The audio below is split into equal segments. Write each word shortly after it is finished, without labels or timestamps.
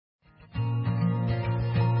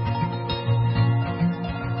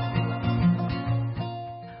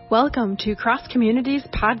Welcome to Cross Communities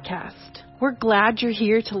Podcast. We're glad you're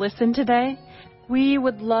here to listen today. We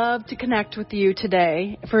would love to connect with you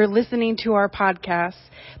today. For listening to our podcast,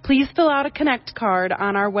 please fill out a connect card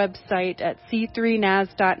on our website at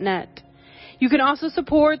c3nas.net. You can also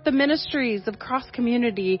support the ministries of Cross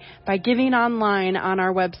Community by giving online on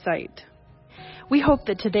our website. We hope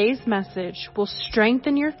that today's message will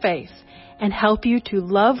strengthen your faith and help you to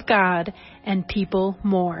love God and people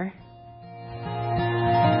more.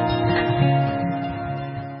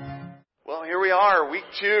 Well, here we are, week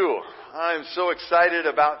 2. I'm so excited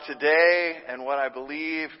about today and what I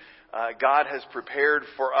believe God has prepared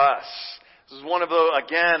for us. This is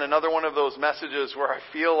another one of those messages where I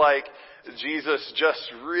feel like Jesus just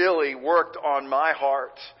really worked on my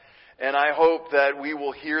heart. And I hope that we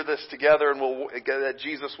will hear this together and that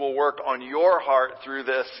Jesus will work on your heart through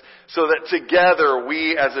this so that together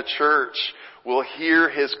we as a church will hear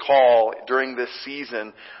His call during this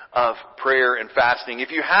season of prayer and fasting.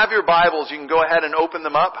 If you have your Bibles, you can go ahead and open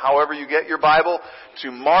them up, however you get your Bible,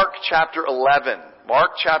 to Mark chapter 11.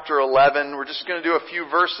 Mark chapter 11. We're just going to do a few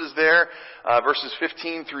verses there, verses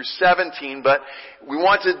 15 through 17, but we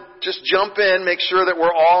want to just jump in, make sure that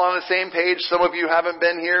we're all on the same page. Some of you haven't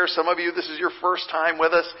been here. Some of you, this is your first time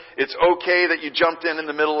with us. It's okay that you jumped in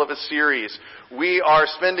the middle of a series. We are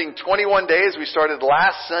spending 21 days. We started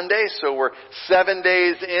last Sunday, so we're 7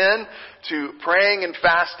 days in to praying and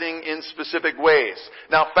fasting in specific ways.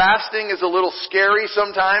 Now, fasting is a little scary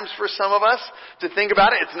sometimes for some of us to think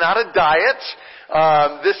about it. It's not a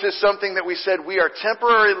diet. This is something that we said we are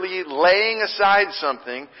temporarily laying aside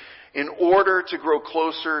something in order to grow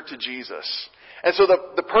closer to Jesus. And so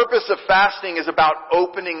the purpose of fasting is about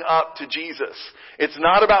opening up to Jesus. It's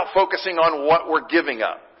not about focusing on what we're giving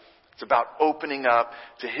up. It's about opening up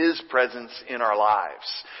to His presence in our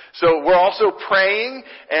lives. So we're also praying,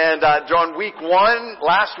 and on week 1,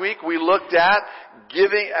 last week, we looked at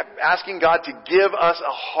asking God to give us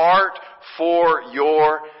a heart for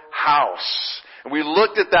your house. And we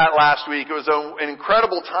looked at that last week. It was an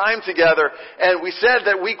incredible time together. And we said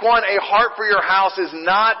that week 1, a heart for your house is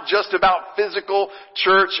not just about physical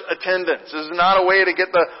church attendance. This is not a way to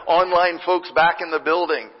get the online folks back in the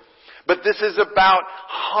building. But this is about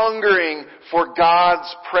hungering for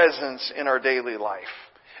God's presence in our daily life.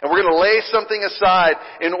 And we're going to lay something aside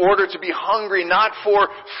in order to be hungry, not for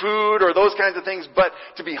food or those kinds of things, but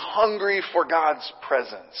to be hungry for God's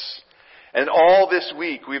presence. And all this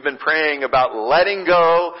week we've been praying about letting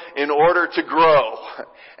go in order to grow.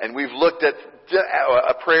 And we've looked at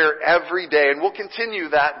a prayer every day, and we'll continue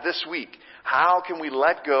that this week. How can we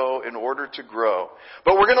let go in order to grow?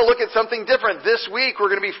 But we're going to look at something different. This week we're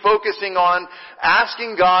going to be focusing on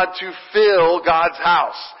asking God to fill God's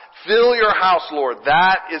house. Fill your house, Lord.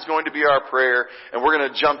 That is going to be our prayer, and we're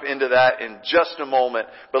going to jump into that in just a moment.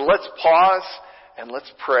 But let's pause and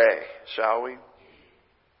let's pray, shall we?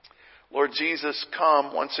 Lord Jesus,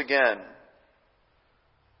 come once again.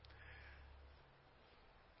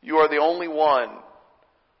 You are the only one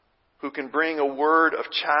who can bring a word of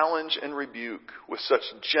challenge and rebuke with such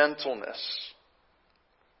gentleness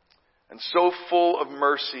and so full of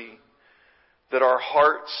mercy that our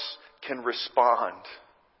hearts can respond,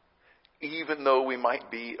 even though we might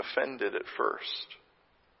be offended at first.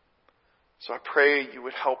 So I pray you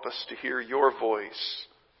would help us to hear your voice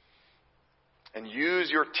and use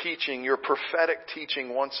your teaching, your prophetic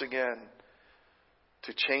teaching once again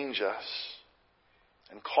to change us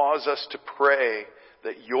and cause us to pray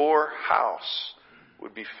that your house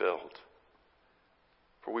would be filled.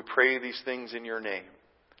 For we pray these things in your name.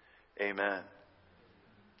 Amen.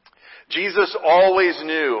 Jesus always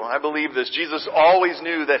knew, I believe this, Jesus always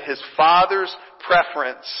knew that His Father's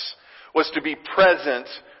preference was to be present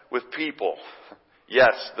with people.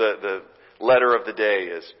 Yes, the letter of the day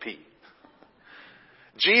is P.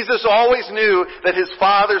 Jesus always knew that His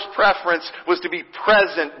Father's preference was to be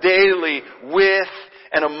present daily with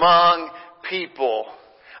and among people.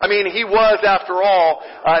 I mean, He was, after all,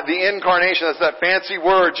 the incarnation. That's that fancy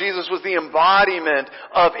word. Jesus was the embodiment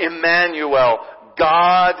of Emmanuel.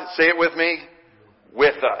 God, say it with me,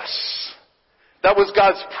 with us. That was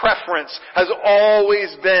God's preference, has always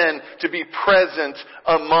been to be present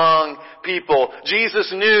among people. Jesus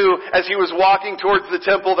knew as He was walking towards the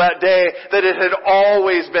temple that day that it had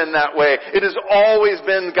always been that way. It has always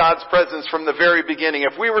been God's presence from the very beginning.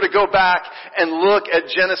 If we were to go back and look at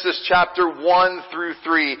Genesis chapter 1 through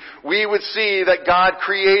 3, we would see that God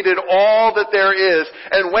created all that there is.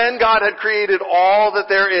 And when God had created all that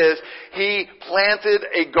there is, He planted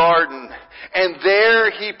a garden. And there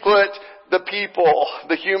He put the people,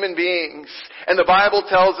 the human beings. And the Bible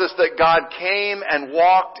tells us that God came and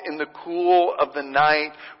walked in the cool of the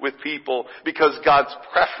night with people because God's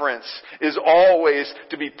preference is always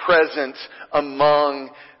to be present among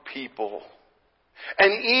people.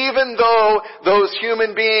 And even though those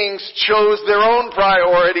human beings chose their own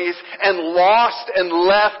priorities and lost and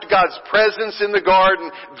left God's presence in the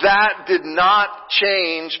garden, that did not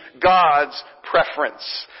change God's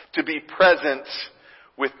preference to be present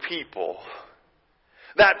with people.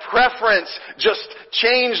 That preference just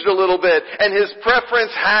changed a little bit, and His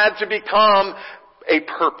preference had to become a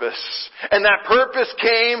purpose. And that purpose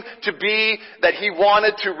came to be that He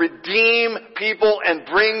wanted to redeem people and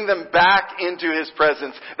bring them back into His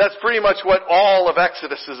presence. That's pretty much what all of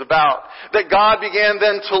Exodus is about. That God began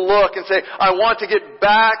then to look and say, I want to get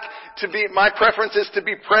back to be, my preference is to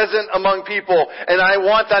be present among people, and I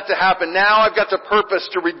want that to happen. Now I've got the purpose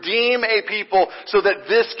to redeem a people so that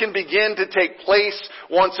this can begin to take place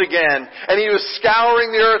once again. And He was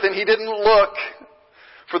scouring the earth, and He didn't look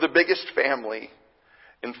for the biggest family.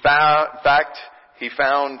 In fact, He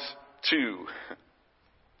found two.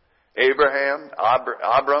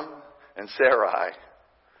 Abram and Sarai,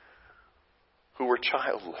 who were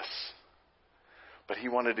childless. But He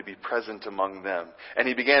wanted to be present among them. And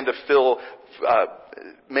He began to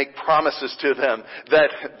make promises to them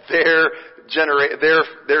that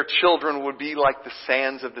their children would be like the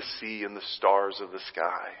sands of the sea and the stars of the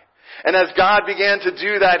sky. And as God began to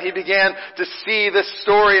do that, He began to see this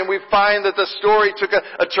story, and we find that the story took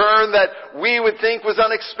a turn that we would think was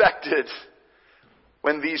unexpected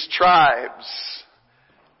when these tribes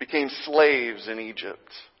became slaves in Egypt.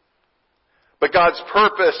 But God's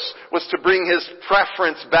purpose was to bring His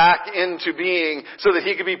preference back into being so that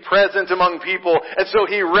He could be present among people. And so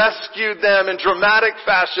He rescued them in dramatic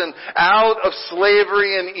fashion out of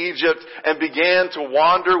slavery in Egypt and began to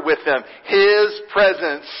wander with them. His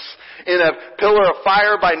presence in a pillar of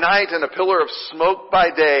fire by night and a pillar of smoke by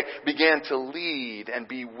day began to lead and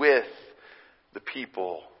be with the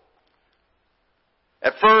people.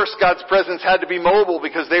 At first, God's presence had to be mobile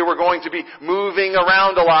because they were going to be moving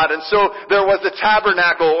around a lot. And so there was a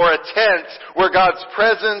tabernacle or a tent where God's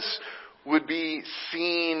presence would be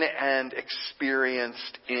seen and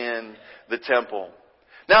experienced in the temple.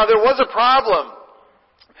 Now, there was a problem.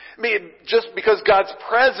 I mean, just because God's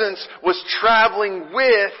presence was traveling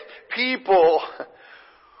with people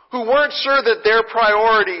who weren't sure that their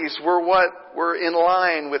priorities were what were in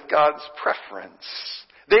line with God's preference.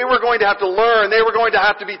 They were going to have to learn. They were going to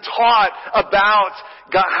have to be taught about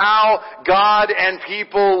how God and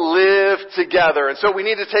people live together. And so we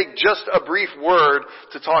need to take just a brief word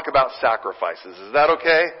to talk about sacrifices. Is that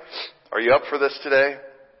okay? Are you up for this today?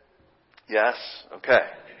 Yes? Okay.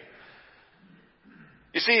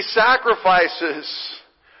 You see, sacrifices,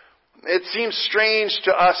 it seems strange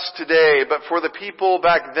to us today, but for the people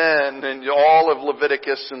back then, and all of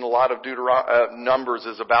Leviticus and a lot of Numbers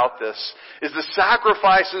is about this, is the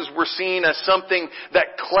sacrifices were seen as something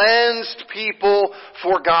that cleansed people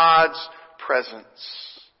for God's presence.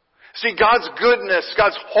 See, God's goodness,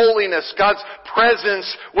 God's holiness, God's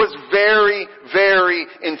presence was very, very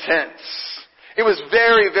intense. It was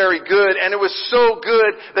very, very good, and it was so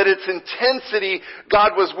good that its intensity,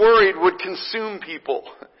 God was worried, would consume people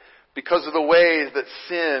because of the ways that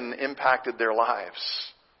sin impacted their lives.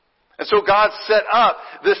 And so God set up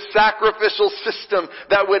this sacrificial system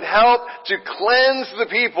that would help to cleanse the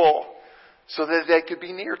people so that they could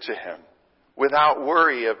be near to Him without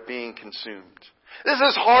worry of being consumed. This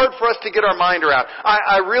is hard for us to get our mind around.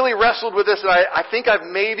 I really wrestled with this, and I think I've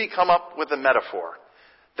maybe come up with a metaphor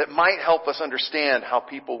that might help us understand how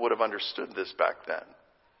people would have understood this back then.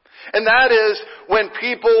 And that is when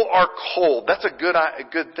people are cold. That's a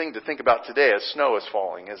good thing to think about today as snow is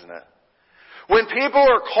falling, isn't it? When people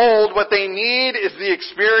are cold, what they need is the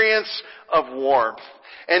experience of warmth.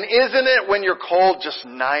 And isn't it when you're cold just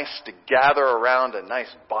nice to gather around a nice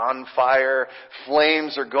bonfire?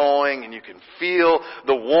 Flames are going and you can feel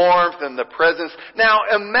the warmth and the presence. Now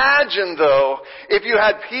imagine though, if you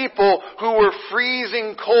had people who were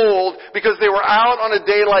freezing cold because they were out on a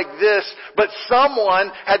day like this, but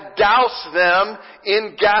someone had doused them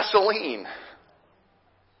in gasoline.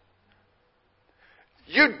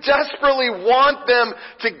 You desperately want them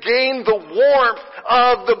to gain the warmth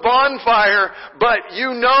of the bonfire, but you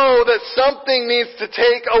know that something needs to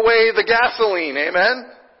take away the gasoline,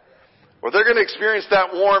 amen? Or they're going to experience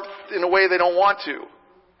that warmth in a way they don't want to.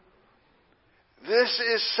 This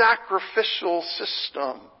is sacrificial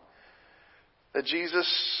system. that Jesus,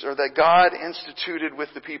 or that God instituted with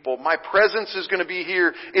the people. My presence is going to be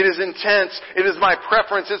here. It is intense. It is my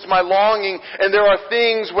preference. It's my longing. And there are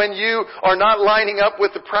things when you are not lining up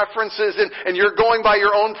with the preferences and you're going by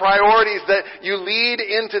your own priorities that you lead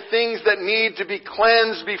into things that need to be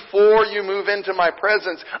cleansed before you move into my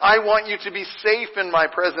presence. I want you to be safe in my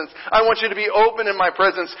presence. I want you to be open in my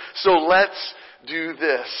presence. So let's do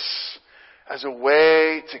this as a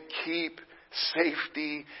way to keep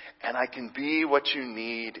safety, and I can be what you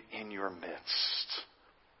need in your midst.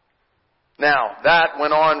 Now, that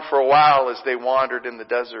went on for a while as they wandered in the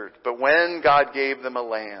desert. But when God gave them a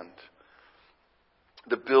land,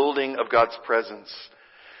 the building of God's presence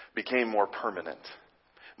became more permanent.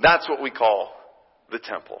 That's what we call the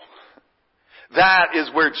temple. That is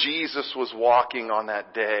where Jesus was walking on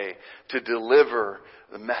that day to deliver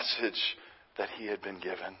the message that he had been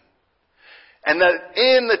given. And that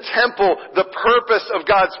in the temple, the purpose of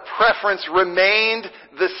God's preference remained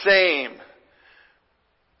the same.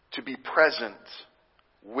 To be present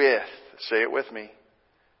with, say it with me,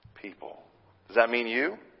 people. Does that mean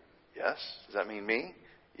you? Yes. Does that mean me?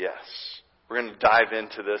 Yes. We're going to dive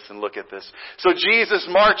into this and look at this. So Jesus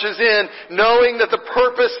marches in knowing that the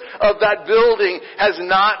purpose of that building has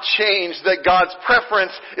not changed, that God's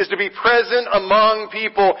preference is to be present among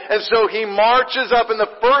people. And so he marches up, and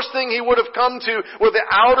the first thing he would have come to were the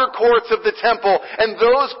outer courts of the temple. And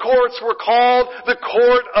those courts were called the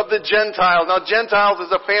court of the Gentiles. Now, Gentiles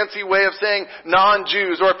is a fancy way of saying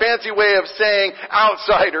non-Jews, or a fancy way of saying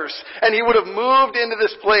outsiders. And he would have moved into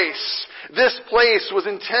this place. This place was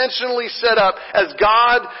intentionally set up as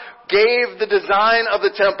God gave the design of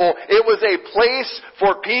the temple. It was a place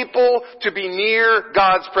for people to be near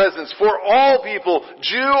God's presence. For all people,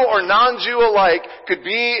 Jew or non-Jew alike, could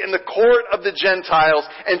be in the court of the Gentiles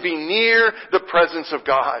and be near the presence of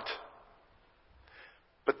God.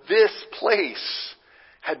 But this place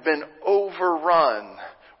had been overrun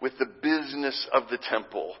with the business of the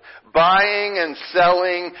temple. Buying and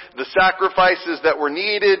selling the sacrifices that were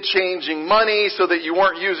needed, changing money so that you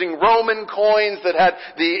weren't using Roman coins that had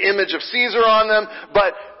the image of Caesar on them,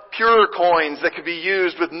 but pure coins that could be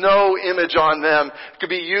used with no image on them,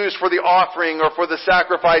 could be used for the offering or for the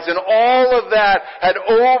sacrifice. And all of that had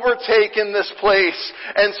overtaken this place.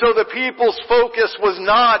 And so the people's focus was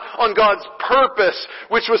not on God's purpose,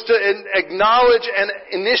 which was to acknowledge and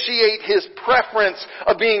initiate his preference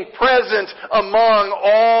of being present among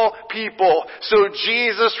all people. So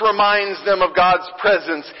Jesus reminds them of God's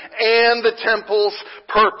presence and the temple's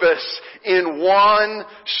purpose in one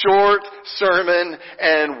short sermon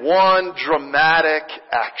and one dramatic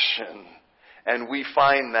action. And we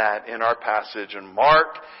find that in our passage in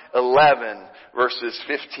Mark 11, verses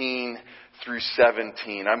 15 through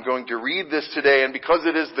 17. I'm going to read this today, and because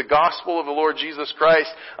it is the gospel of the Lord Jesus Christ,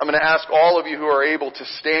 I'm going to ask all of you who are able to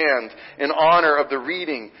stand in honor of the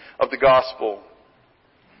reading of the gospel.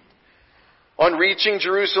 On reaching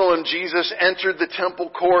Jerusalem, Jesus entered the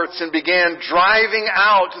temple courts and began driving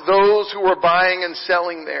out those who were buying and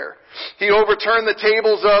selling there. He overturned the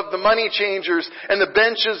tables of the money changers and the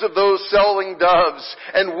benches of those selling doves,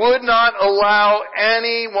 and would not allow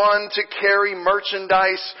anyone to carry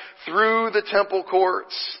merchandise through the temple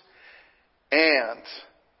courts. And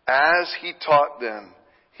as he taught them,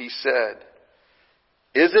 he said,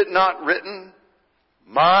 "Is it not written,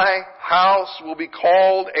 'My house will be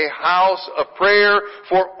called a house of prayer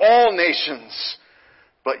for all nations,'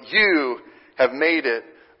 but you have made it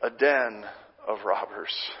a den of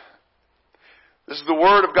robbers." This is the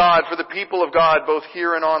word of God for the people of God, both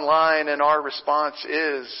here and online, and our response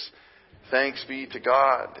is, thanks be to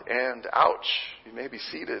God, and ouch, you may be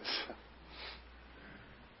seated.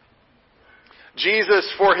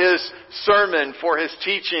 Jesus, for his sermon, for his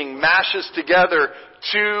teaching, mashes together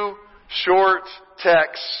two short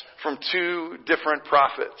texts from two different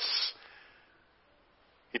prophets.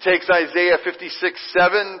 He takes Isaiah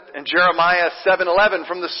 56:7 and Jeremiah 7:11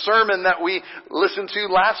 from the sermon that we listened to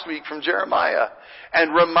last week from Jeremiah,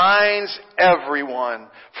 and reminds everyone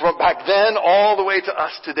from back then all the way to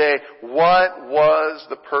us today, what was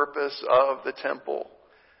the purpose of the temple?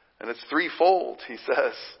 And it's threefold, he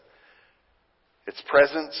says. It's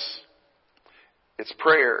presence, it's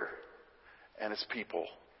prayer, and it's people.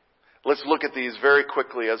 Let's look at these very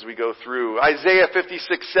quickly as we go through. Isaiah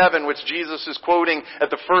 56:7, which Jesus is quoting at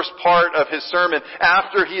the first part of his sermon,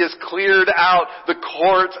 after he has cleared out the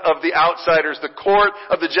court of the outsiders, the court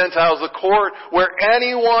of the Gentiles, the court where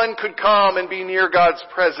anyone could come and be near God's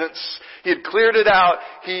presence. He had cleared it out.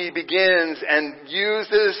 He begins and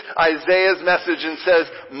uses Isaiah's message and says,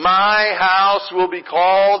 "My house will be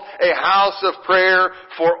called a house of prayer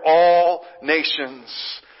for all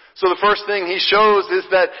nations." So the first thing he shows is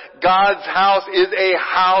that God's house is a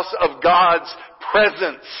house of God's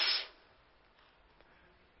presence.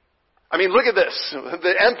 I mean, look at this.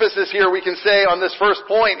 The emphasis here we can say on this first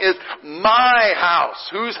point is my house.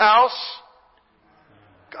 Whose house?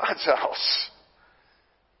 God's house.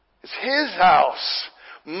 It's His house.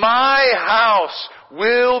 My house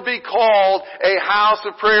will be called a house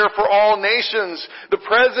of prayer for all nations. The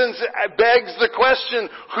presence begs the question,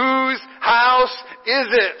 whose house is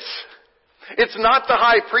it? It's not the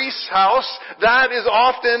high priest's house. That is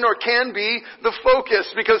often or can be the focus,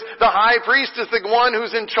 because the high priest is the one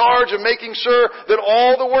who's in charge of making sure that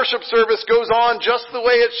all the worship service goes on just the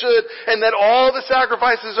way it should, and that all the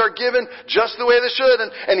sacrifices are given just the way they should.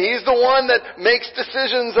 And he's the one that makes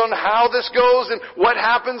decisions on how this goes and what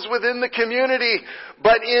happens within the community.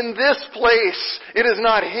 But in this place, it is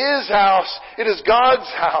not his house, it is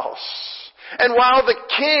God's house. And while the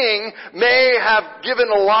king may have given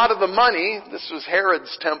a lot of the money, this was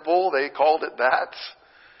Herod's temple, they called it that,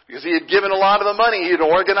 because he had given a lot of the money, he had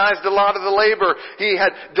organized a lot of the labor, he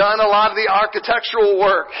had done a lot of the architectural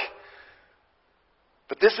work.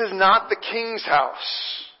 But this is not the king's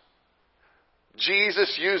house.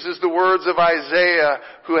 Jesus uses the words of Isaiah,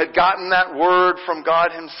 who had gotten that word from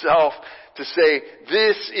God Himself, to say,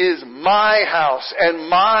 "This is my house, and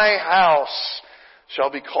my house shall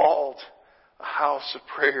be called a house of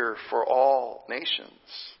prayer for all nations."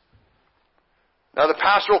 Now the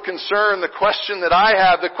pastoral concern, the question that I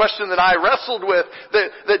have, the question that I wrestled with,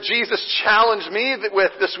 that Jesus challenged me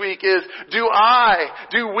with this week is,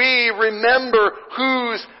 do we remember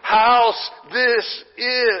whose house this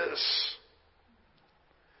is?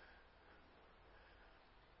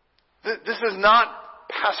 This is not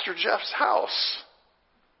Pastor Jeff's house.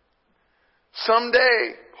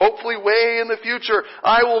 Someday, hopefully way in the future,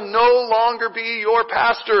 I will no longer be your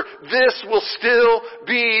pastor. This will still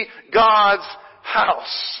be God's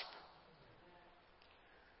house.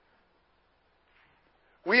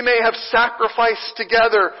 We may have sacrificed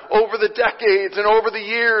together over the decades and over the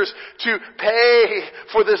years to pay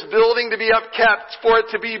for this building to be upkept, for it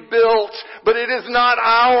to be built, but it is not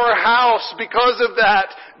our house because of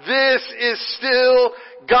that. This is still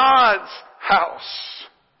God's house.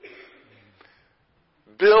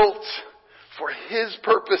 Built for His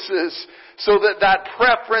purposes, so that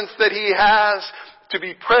preference that He has to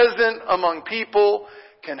be present among people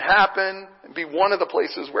can happen and be one of the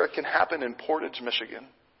places where it can happen in Portage, Michigan.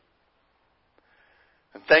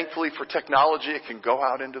 And thankfully for technology, it can go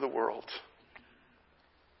out into the world.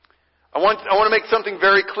 I want to make something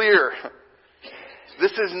very clear.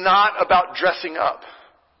 This is not about dressing up,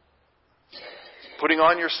 putting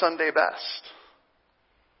on your Sunday best.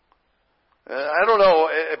 I don't know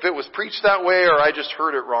if it was preached that way or I just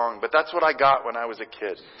heard it wrong, but that's what I got when I was a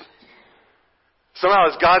kid. Somehow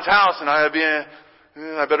it's God's house and I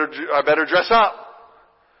better dress up.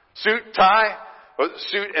 Suit, tie,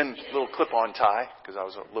 suit and little clip-on tie, because I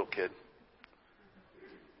was a little kid.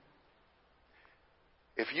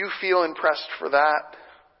 If you feel impressed for that,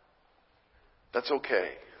 that's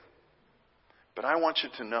okay. But I want you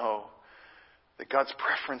to know that God's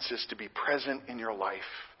preference is to be present in your life.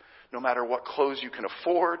 No matter what clothes you can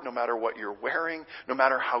afford, no matter what you're wearing, no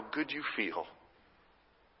matter how good you feel.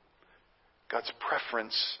 God's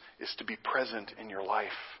preference is to be present in your life.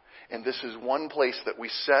 And this is one place that we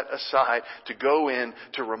set aside to go in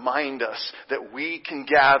to remind us that we can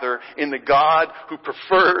gather in the God who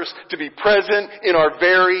prefers to be present in our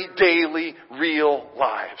very daily, real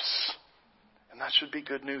lives. And that should be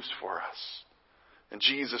good news for us. And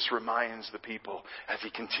Jesus reminds the people as He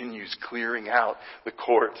continues clearing out the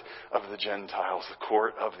court of the Gentiles, the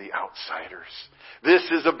court of the outsiders. This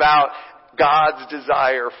is about God's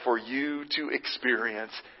desire for you to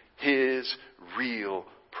experience His real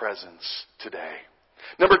presence today.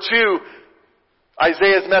 Number 2,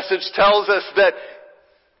 Isaiah's message tells us that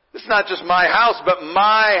it's not just my house, but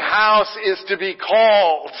my house is to be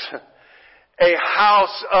called a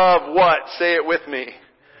house of what? Say it with me.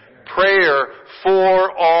 Prayer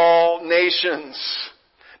for all nations.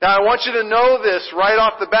 Now I want you to know this right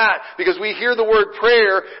off the bat, because we hear the word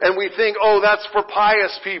prayer and we think, oh, that's for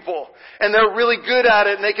pious people. And they're really good at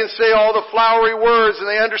it and they can say all the flowery words and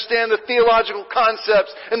they understand the theological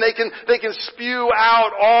concepts and they can spew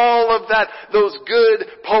out all of that, those good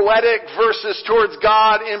poetic verses towards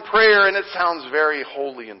God in prayer, and it sounds very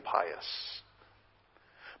holy and pious.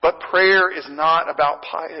 But prayer is not about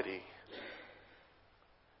piety.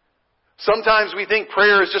 Sometimes we think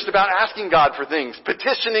prayer is just about asking God for things,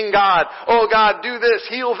 petitioning God. Oh God, do this,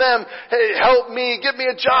 heal them, hey, help me, give me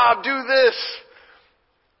a job, do this.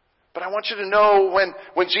 But I want you to know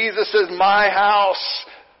when Jesus says, my house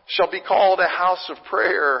shall be called a house of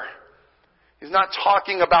prayer. He's not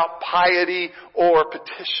talking about piety or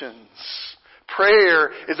petitions.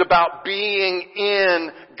 Prayer is about being in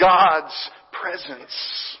God's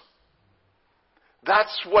presence.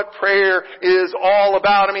 That's what prayer is all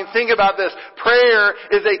about. I mean, think about this. Prayer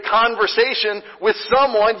is a conversation with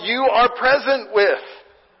someone you are present with.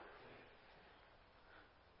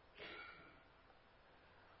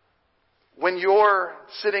 When you're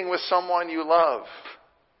sitting with someone you love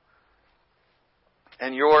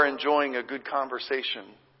and you're enjoying a good conversation,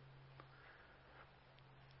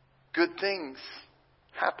 good things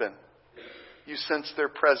happen. You sense their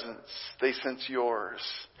presence. They sense yours.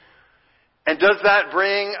 And does that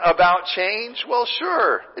bring about change? Well,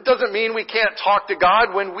 sure. It doesn't mean we can't talk to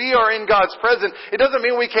God when we are in God's presence. It doesn't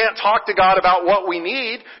mean we can't talk to God about what we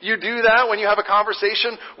need. You do that when you have a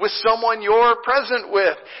conversation with someone you're present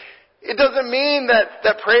with. It doesn't mean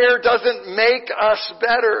that prayer doesn't make us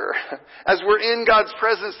better. As we're in God's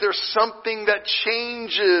presence, there's something that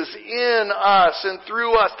changes in us and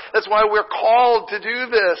through us. That's why we're called to do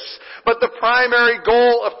this. But the primary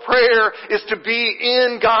goal of prayer is to be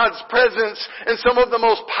in God's presence. And some of the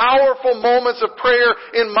most powerful moments of prayer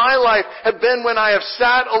in my life have been when I have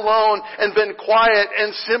sat alone and been quiet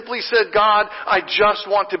and simply said, God, I just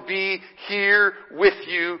want to be here with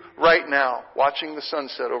you right now, watching the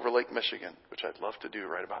sunset over Lake Michigan, which I'd love to do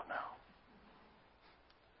right about now.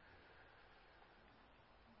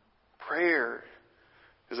 Prayer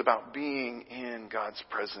is about being in God's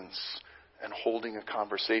presence and holding a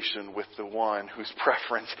conversation with the one whose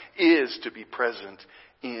preference is to be present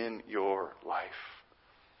in your life.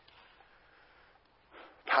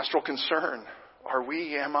 Pastoral concern. Are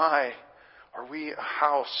we a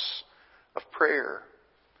house of prayer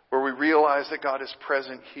where we realize that God is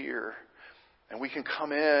present here and we can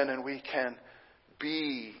come in and we can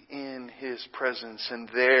be in His presence, and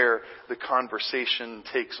there the conversation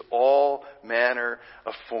takes all manner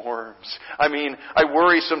of forms. I mean, I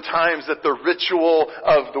worry sometimes that the ritual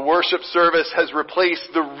of the worship service has replaced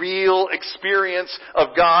the real experience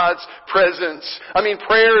of God's presence. I mean,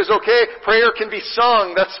 prayer is okay. Prayer can be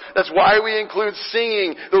sung. That's why we include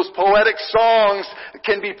singing. Those poetic songs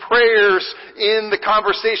can be prayers in the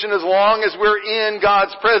conversation as long as we're in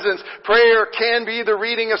God's presence. Prayer can be the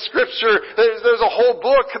reading of Scripture. There's a whole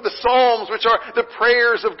book, the Psalms, which are the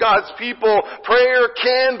prayers of God's people. Prayer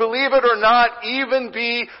can, believe it or not, even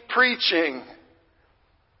be preaching.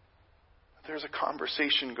 There's a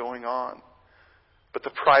conversation going on. But the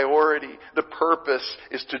priority, the purpose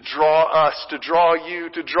is to draw us, to draw you,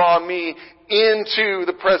 to draw me into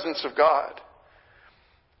the presence of God.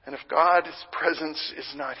 And if God's presence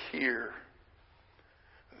is not here,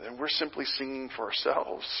 then we're simply singing for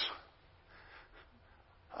ourselves.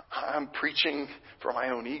 I'm preaching for my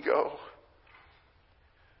own ego.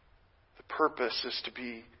 The purpose is to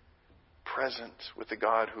be present with the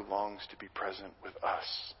God who longs to be present with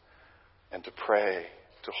us and to pray,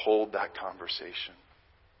 to hold that conversation.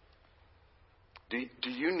 Do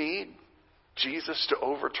you need Jesus to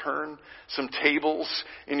overturn some tables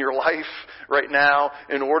in your life right now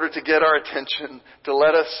in order to get our attention, to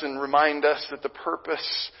let us and remind us that the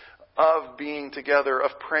purpose of being together,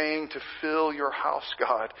 of praying to fill your house,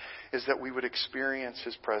 God, is that we would experience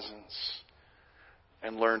His presence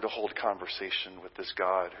and learn to hold conversation with this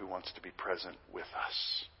God who wants to be present with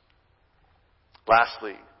us.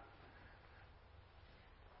 Lastly,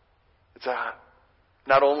 it's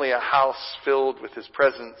not only a house filled with His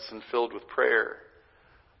presence and filled with prayer,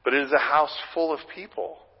 but it is a house full of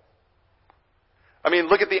people. I mean,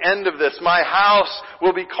 look at the end of this. My house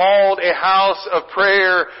will be called a house of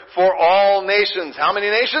prayer for all nations. How many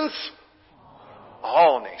nations?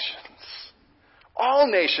 All nations. All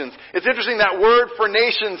nations. It's interesting, that word for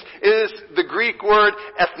nations is the Greek word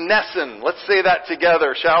ethnesin. Let's say that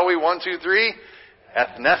together, shall we? 1, 2, 3.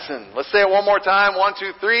 Ethnesin. Let's say it one more time. 1,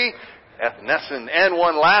 2, 3. Ethnesin. And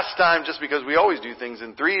one last time, just because we always do things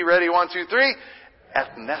in 3. Ready? 1, 2, 3.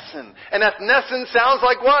 Ethnesin. And ethnesin sounds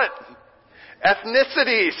like what?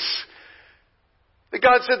 Ethnicities. That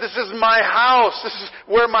God said, this is my house. This is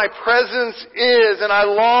where my presence is. And I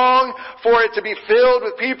long for it to be filled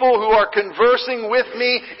with people who are conversing with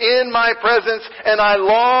me in my presence. And I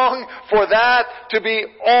long for that to be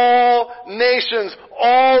all nations,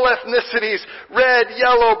 all ethnicities, red,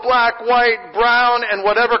 yellow, black, white, brown, and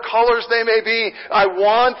whatever colors they may be. I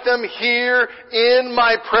want them here in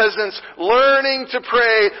my presence, learning to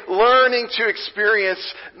pray, learning to experience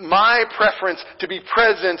my preference to be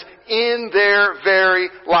present in their very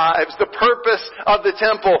lives. The purpose of the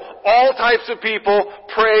temple, all types of people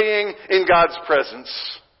praying in God's presence.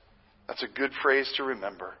 That's a good phrase to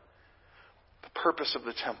remember. purpose of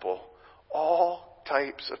the temple. All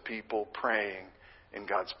types of people praying in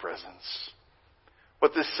God's presence.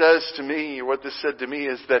 What this says to me, or what this said to me,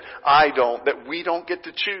 is that we don't get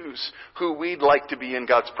to choose who we'd like to be in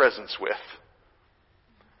God's presence with.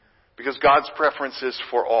 Because God's preference is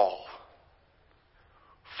for all.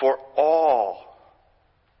 For all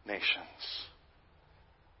nations.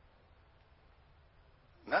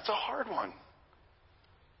 And that's a hard one.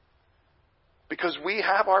 Because we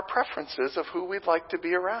have our preferences of who we'd like to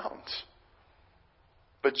be around.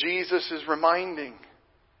 But Jesus is reminding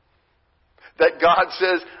that God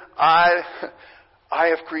says, I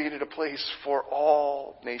have created a place for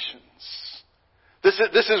all nations.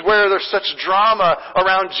 This is where there's such drama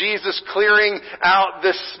around Jesus clearing out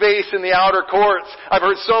this space in the outer courts. I've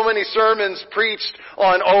heard so many sermons preached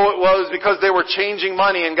on, it was because they were changing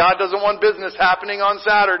money and God doesn't want business happening on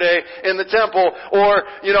Saturday in the temple. Or,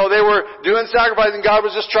 they were doing sacrifice and God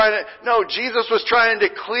was just Jesus was trying to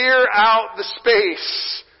clear out the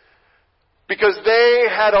space because they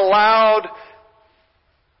had allowed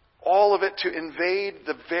all of it to invade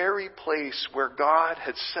the very place where God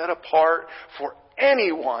had set apart for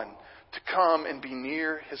anyone to come and be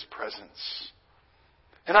near His presence.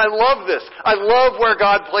 And I love this. I love where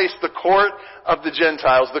God placed the court of the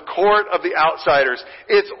Gentiles, the court of the outsiders.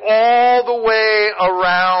 It's all the way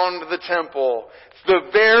around the temple. It's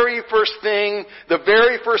the very first thing, the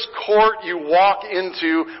very first court you walk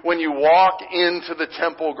into when you walk into the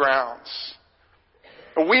temple grounds.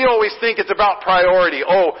 We always think it's about priority.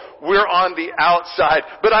 We're on the outside.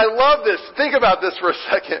 But I love this. Think about this for a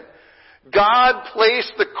second. God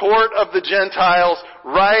placed the court of the Gentiles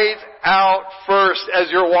right out first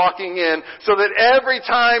as you're walking in, so that every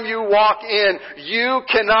time you walk in, you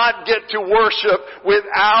cannot get to worship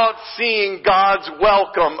without seeing God's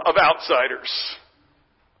welcome of outsiders.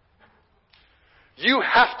 You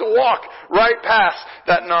have to walk right past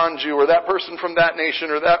that non-Jew or that person from that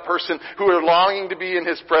nation or that person who are longing to be in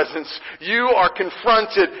His presence. You are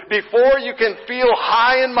confronted before you can feel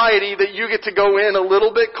high and mighty that you get to go in a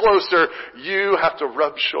little bit closer. You have to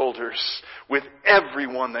rub shoulders with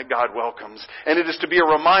everyone that God welcomes. And it is to be a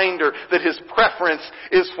reminder that His preference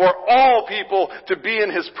is for all people to be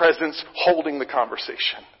in His presence holding the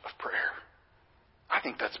conversation of prayer. I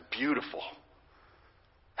think that's beautiful.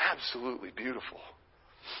 Absolutely beautiful.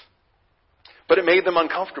 But it made them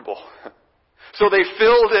uncomfortable. So they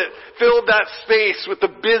filled that space with the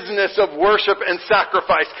business of worship and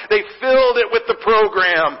sacrifice. They filled it with the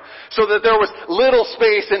program so that there was little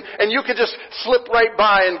space and you could just slip right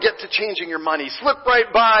by and get to changing your money. Slip right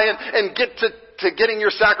by and get to getting your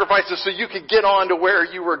sacrifices so you could get on to where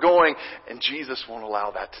you were going. And Jesus won't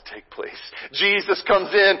allow that to take place. Jesus comes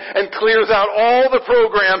in and clears out all the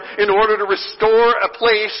program in order to restore a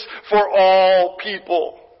place for all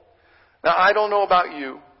people. Now, I don't know about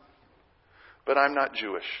you, but I'm not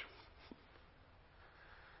Jewish.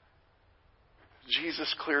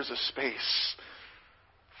 Jesus clears a space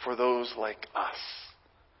for those like us.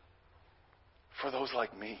 For those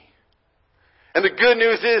like me. And the good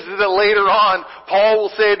news is that later on, Paul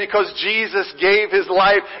will say because Jesus gave His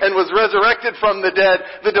life and was resurrected from the dead,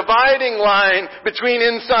 the dividing line between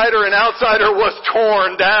insider and outsider was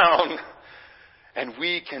torn down. And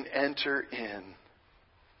we can enter in.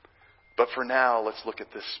 But for now, let's look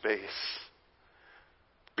at this space.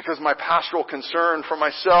 Because my pastoral concern for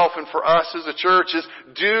myself and for us as a church is,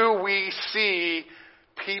 do we see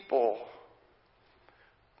people?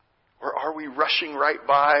 Or are we rushing right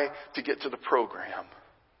by to get to the program?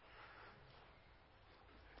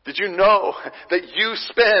 Did you know that you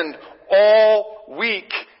spend all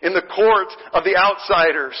week in the court of the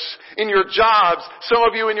outsiders, in your jobs, some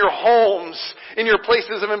of you in your homes, in your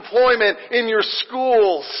places of employment, in your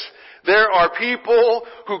schools? There are people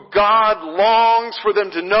who God longs for them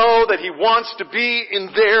to know that He wants to be in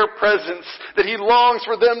their presence, that He longs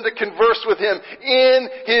for them to converse with Him in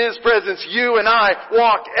His presence. You and I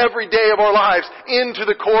walk every day of our lives into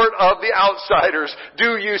the court of the outsiders.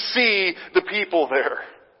 Do you see the people there?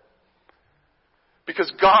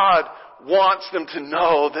 Because God wants them to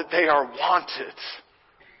know that they are wanted.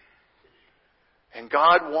 And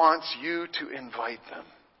God wants you to invite them,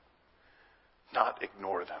 not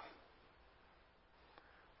ignore them.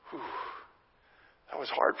 Whew. That was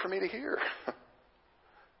hard for me to hear.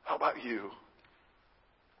 How about you?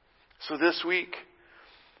 So this week,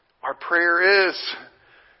 our prayer is,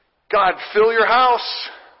 God, fill your house.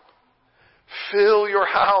 Fill your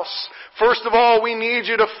house. First of all, we need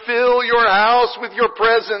you to fill your house with your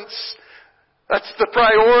presence. That's the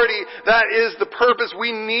priority. That is the purpose.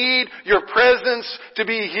 We need your presence to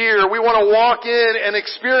be here. We want to walk in and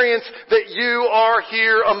experience that you are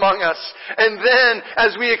here among us. And then,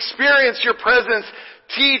 as we experience your presence,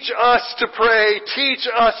 teach us to pray. Teach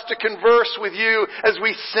us to converse with you as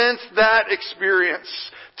we sense that experience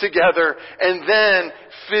together. And then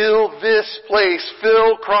fill this place,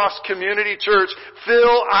 fill Cross Community Church,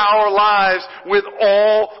 fill our lives with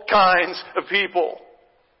all kinds of people.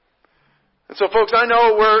 And so folks, I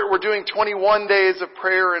know we're doing 21 days of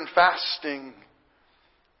prayer and fasting.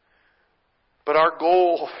 But our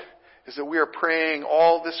goal is that we are praying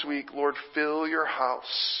all this week, Lord, fill your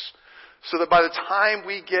house. So that by the time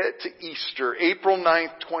we get to Easter, April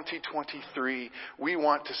 9th, 2023, we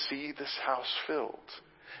want to see this house filled.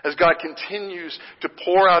 As God continues to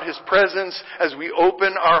pour out His presence as we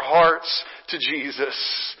open our hearts to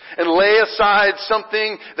Jesus and lay aside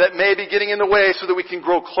something that may be getting in the way so that we can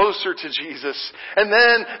grow closer to Jesus. And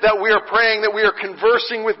then that we are praying that we are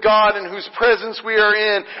conversing with God in whose presence we are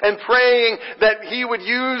in, and praying that He would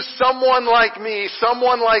use someone like me,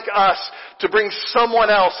 someone like us, to bring someone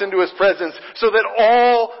else into His presence so that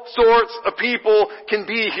all sorts of people can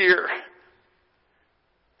be here.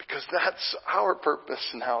 Because that's our purpose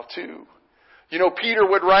now too. You know, Peter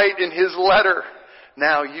would write in his letter,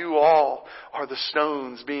 now you all are the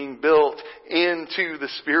stones being built into the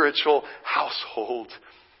spiritual household.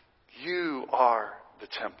 You are the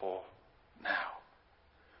temple now.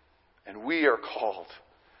 And we are called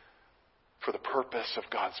for the purpose of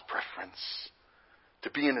God's preference, to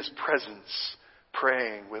be in His presence,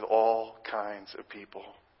 praying with all kinds of people.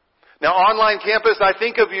 Now, online campus, I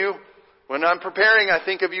think of you. When I'm preparing, I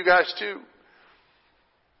think of you guys too.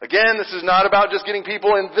 Again, this is not about just getting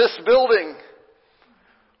people in this building,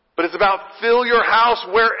 but it's about fill your house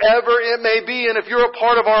wherever it may be. And if you're a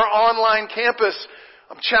part of our online campus,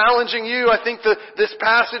 I'm challenging you. I think that this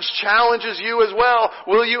passage challenges you as well.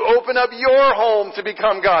 Will you open up your home to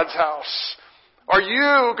become God's house? Are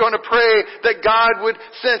you going to pray that God would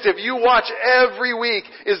sense, if you watch every week,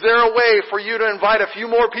 is there a way for you to invite a few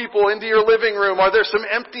more people into your living room? Are there some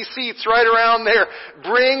empty seats right around there?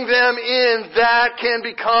 Bring them in. That can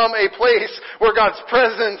become a place where God's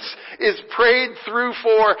presence is prayed through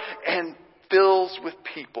for and fills with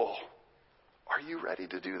people. Are you ready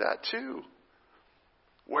to do that too?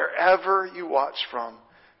 Wherever you watch from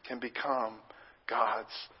can become God's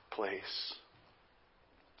place.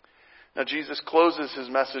 Now Jesus closes His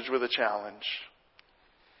message with a challenge.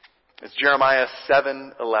 It's Jeremiah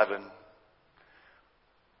 7:11.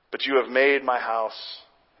 But you have made my house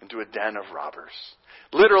into a den of robbers.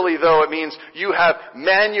 Literally, though, it means you have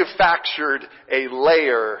manufactured a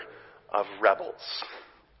layer of rebels.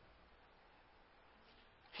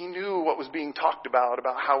 He knew what was being talked about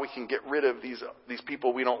how we can get rid of these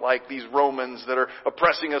people we don't like, these Romans that are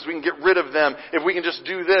oppressing us. We can get rid of them if we can just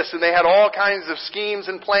do this. And they had all kinds of schemes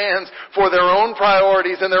and plans for their own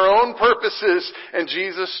priorities and their own purposes. And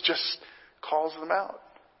Jesus just calls them out.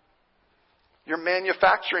 You're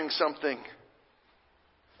manufacturing something.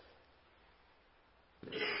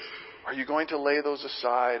 Are you going to lay those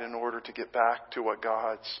aside in order to get back to what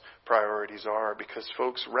God's priorities are? Because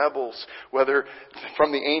folks, rebels, whether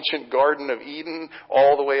from the ancient Garden of Eden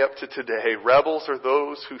all the way up to today, rebels are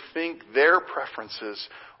those who think their preferences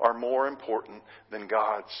are more important than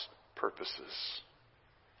God's purposes.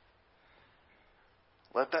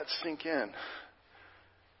 Let that sink in.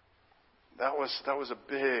 That was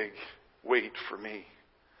a big weight for me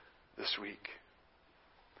this week.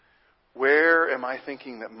 Where am I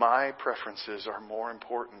thinking that my preferences are more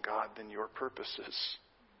important, God, than your purposes?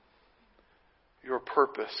 Your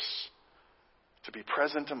purpose to be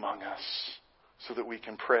present among us so that we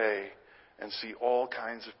can pray and see all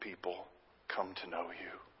kinds of people come to know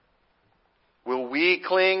you. Will we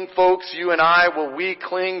cling, folks, you and I, will we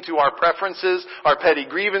cling to our preferences, our petty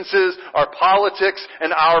grievances, our politics,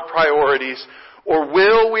 and our priorities? Or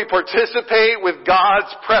will we participate with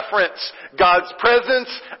God's preference, God's presence,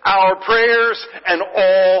 our prayers, and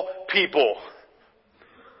all people?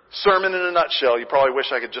 Sermon in a nutshell. You probably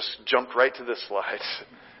wish I could just jump right to this slide.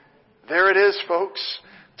 There it is, folks.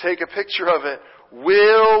 Take a picture of it.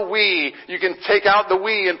 Will we, you can take out the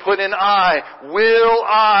we and put in I. Will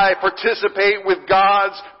I participate with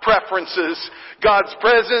God's preferences, God's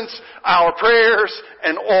presence, our prayers,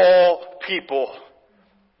 and all people?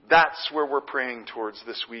 That's where we're praying towards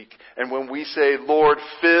this week. And when we say, Lord,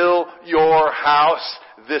 fill your house,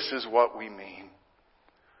 this is what we mean.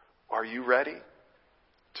 Are you ready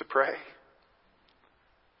to pray?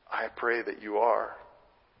 I pray that you are.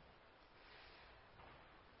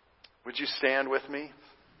 Would you stand with me?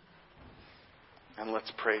 And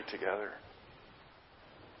let's pray together.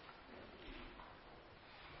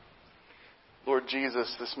 Lord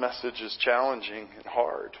Jesus, this message is challenging and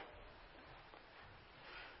hard.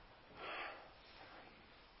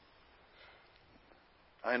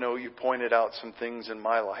 I know you pointed out some things in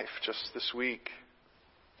my life just this week.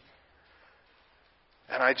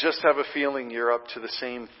 And I just have a feeling you're up to the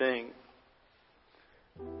same thing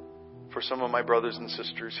for some of my brothers and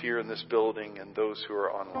sisters here in this building and those who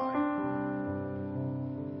are online.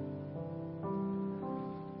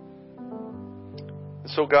 And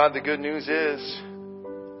so God, the good news is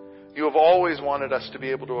you have always wanted us to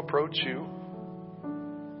be able to approach you.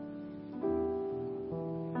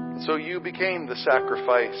 So you became the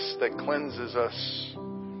sacrifice that cleanses us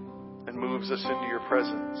and moves us into your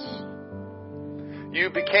presence.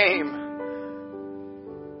 You became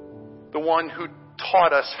the one who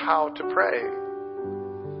taught us how to pray,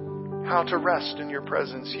 how to rest in your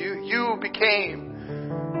presence. You became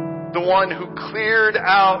the one who cleared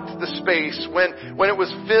out the space when it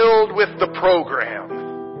was filled with the program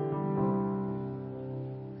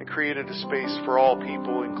and created a space for all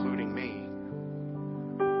people, including me.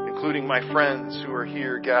 Including my friends who are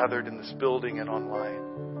here gathered in this building and online.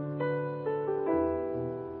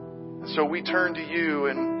 So we turn to you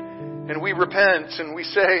and we repent and we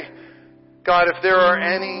say, God, if there are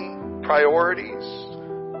any priorities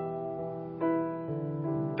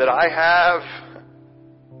that I have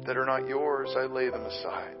that are not yours, I lay them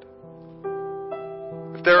aside.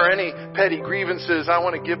 If there are any petty grievances, I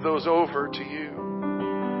want to give those over to you.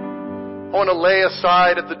 I want to lay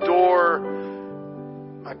aside at the door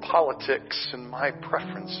my politics and my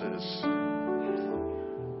preferences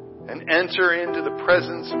and enter into the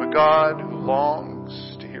presence of a God who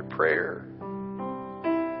longs to hear prayer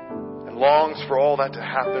and longs for all that to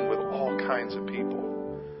happen with all kinds of people.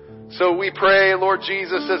 So we pray, Lord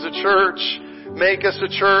Jesus, as a church, make us a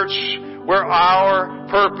church where our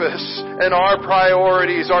purpose and our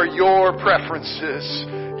priorities are your preferences,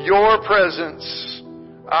 your presence,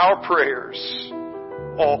 our prayers,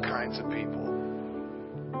 all kinds of people.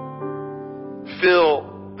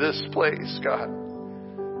 Fill this place, God.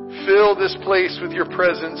 Fill this place with your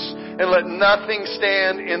presence and let nothing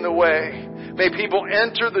stand in the way. May people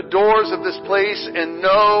enter the doors of this place and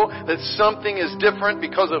know that something is different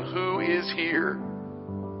because of who is here.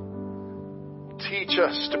 Teach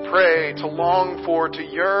us to pray, to long for, to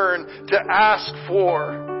yearn, to ask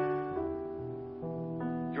for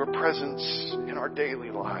your presence in our daily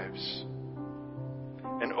lives.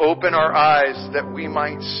 And open our eyes that we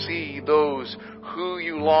might see those who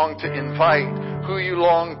you long to invite, who you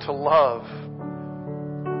long to love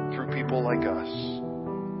through people like us.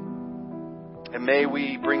 And may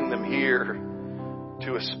we bring them here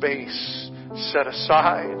to a space set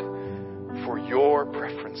aside for your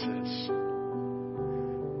preferences.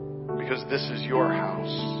 Because this is your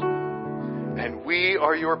house. And we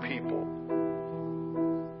are your people.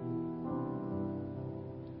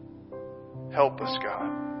 Help us,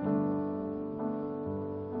 God.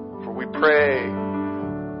 For we pray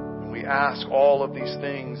and we ask all of these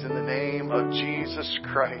things in the name of Jesus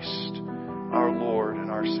Christ, our Lord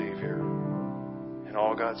and our Savior. And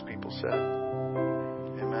all God's people said,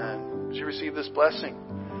 amen. Would you receive this blessing?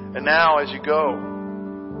 And now, as you go,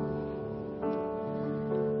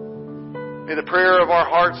 may the prayer of our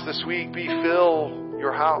hearts this week be fill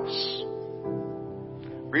your house.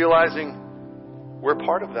 Realizing we're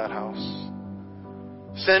part of that house.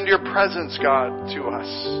 Send your presence, God, to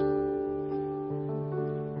us.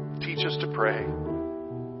 Teach us to pray.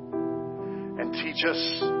 And teach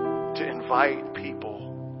us to invite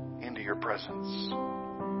people into your presence.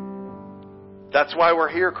 That's why we're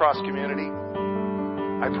here, Cross Community.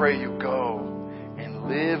 I pray you go and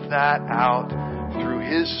live that out through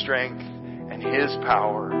His strength and His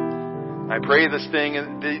power. I pray these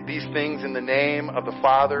things in the name of the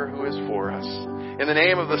Father who is for us, in the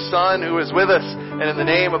name of the Son who is with us, and in the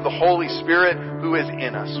name of the Holy Spirit who is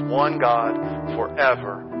in us, one God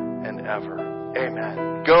forever and ever.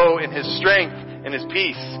 Amen. Go in His strength and His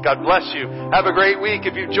peace. God bless you. Have a great week.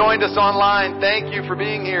 If you've joined us online, thank you for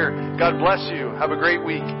being here. God bless you. Have a great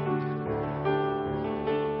week.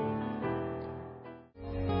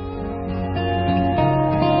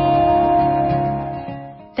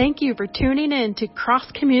 Thank you for tuning in to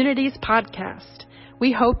Cross Communities Podcast.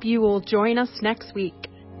 We hope you will join us next week.